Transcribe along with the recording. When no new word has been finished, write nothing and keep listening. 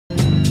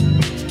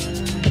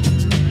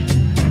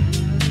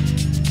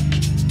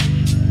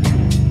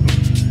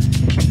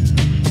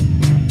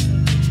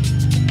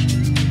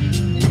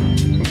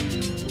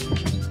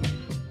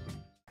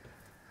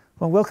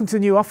Welcome to the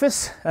new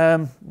office.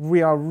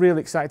 We are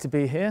really excited to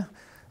be here,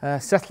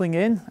 settling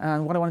in,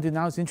 and what I want to do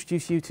now is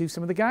introduce you to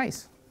some of the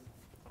guys.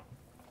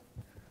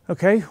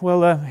 Okay,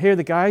 well, here are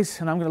the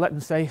guys, and I'm going to let them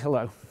say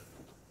hello.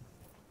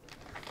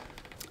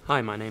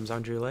 Hi, my name's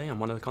Andrew Lay. I'm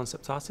one of the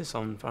concept artists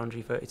on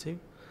Foundry 32,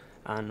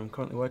 and I'm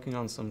currently working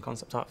on some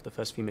concept art for the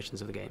first few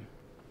missions of the game.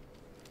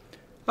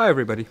 Hi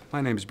everybody,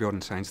 my name is Bjorn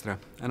Seinstra,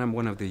 and I'm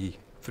one of the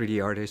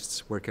 3D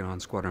artists working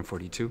on Squadron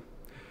 42.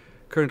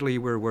 Currently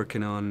we're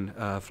working on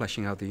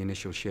fleshing out the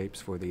initial shapes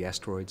for the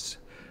asteroids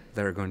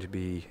that are going to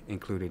be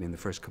included in the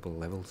first couple of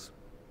levels.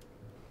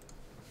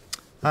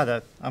 Hi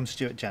there, I'm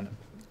Stuart Jenner.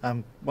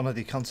 I'm one of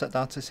the concept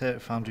artists here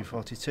at Foundry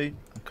 42.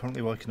 I'm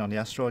currently working on the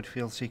asteroid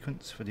field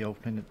sequence for the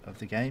opening of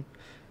the game.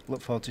 Look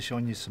forward to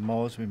showing you some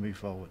more as we move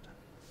forward.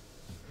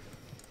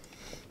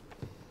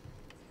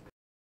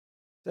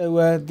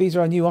 So these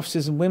are our new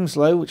offices in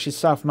Wilmslow, which is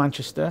South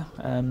Manchester.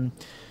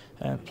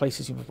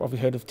 Places you've probably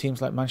heard of,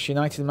 teams like Manchester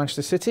United and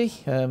Manchester City.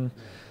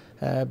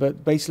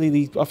 But basically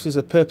the offices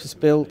are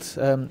purpose-built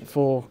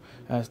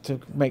to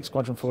make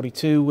Squadron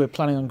 42. We're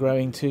planning on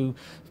growing to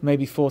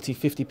maybe 40,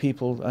 50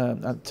 people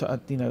at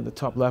the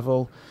top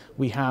level.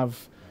 We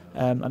have,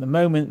 at the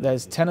moment,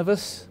 there's 10 of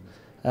us,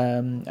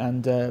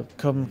 and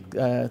come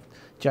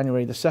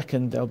January the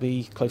 2nd, there'll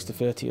be close to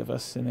 30 of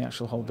us in the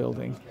actual whole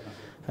building.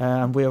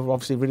 And we're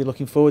obviously really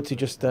looking forward to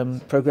just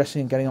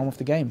progressing and getting on with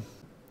the game.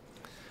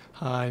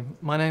 Hi,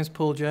 my name's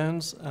Paul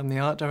Jones. I'm the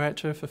art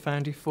director for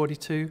Foundry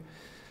 42.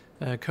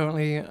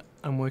 Currently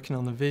I'm working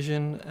on the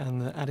vision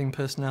and adding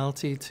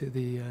personality to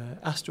the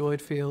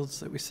asteroid fields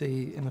that we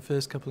see in the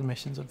first couple of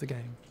missions of the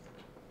game.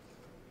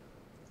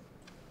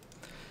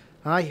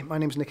 Hi, my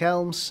name's Nick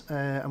Elms.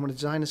 I'm one of the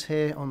designers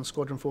here on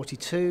Squadron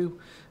 42.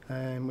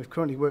 We've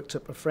currently worked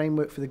up a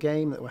framework for the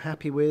game that we're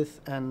happy with,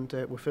 and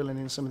we're filling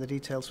in some of the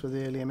details for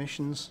the earlier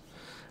missions.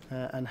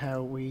 And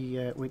how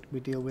we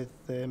deal with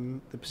the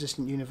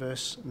persistent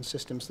universe and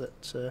systems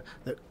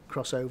that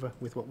cross over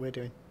with what we're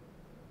doing.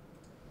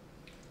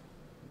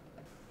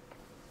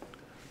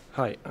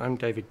 Hi, I'm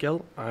David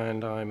Gill,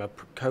 and I'm a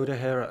coder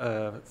here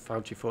at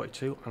Foundry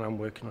 42, and I'm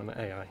working on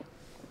AI.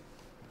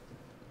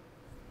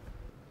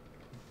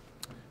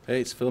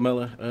 Hey, it's Phil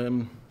Miller.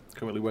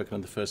 Currently working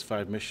on the first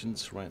 5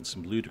 missions, writing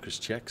some ludicrous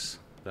checks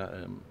that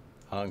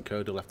art and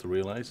code will have to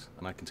realise,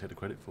 and I can take the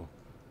credit for.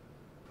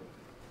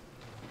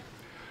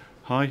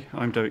 Hi,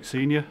 I'm Derek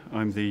Senior.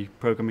 I'm the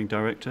programming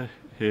director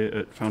here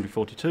at Foundry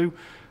 42,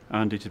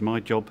 and it is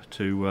my job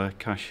to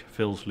cash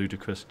Phil's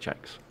ludicrous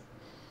checks.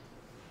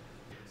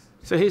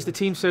 So here's the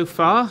team so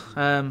far.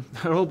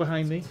 They're all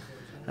behind me.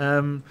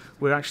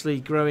 We're actually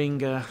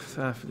growing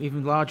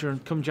even larger,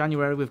 and come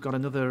January we've got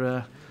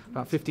another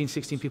about 15,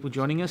 16 people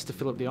joining us to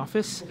fill up the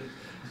office.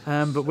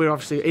 But we're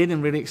obviously in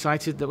and really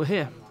excited that we're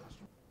here.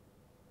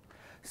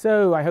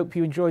 So I hope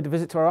you enjoyed the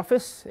visit to our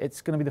office.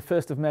 It's going to be the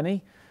first of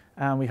many,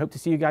 and we hope to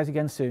see you guys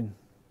again soon.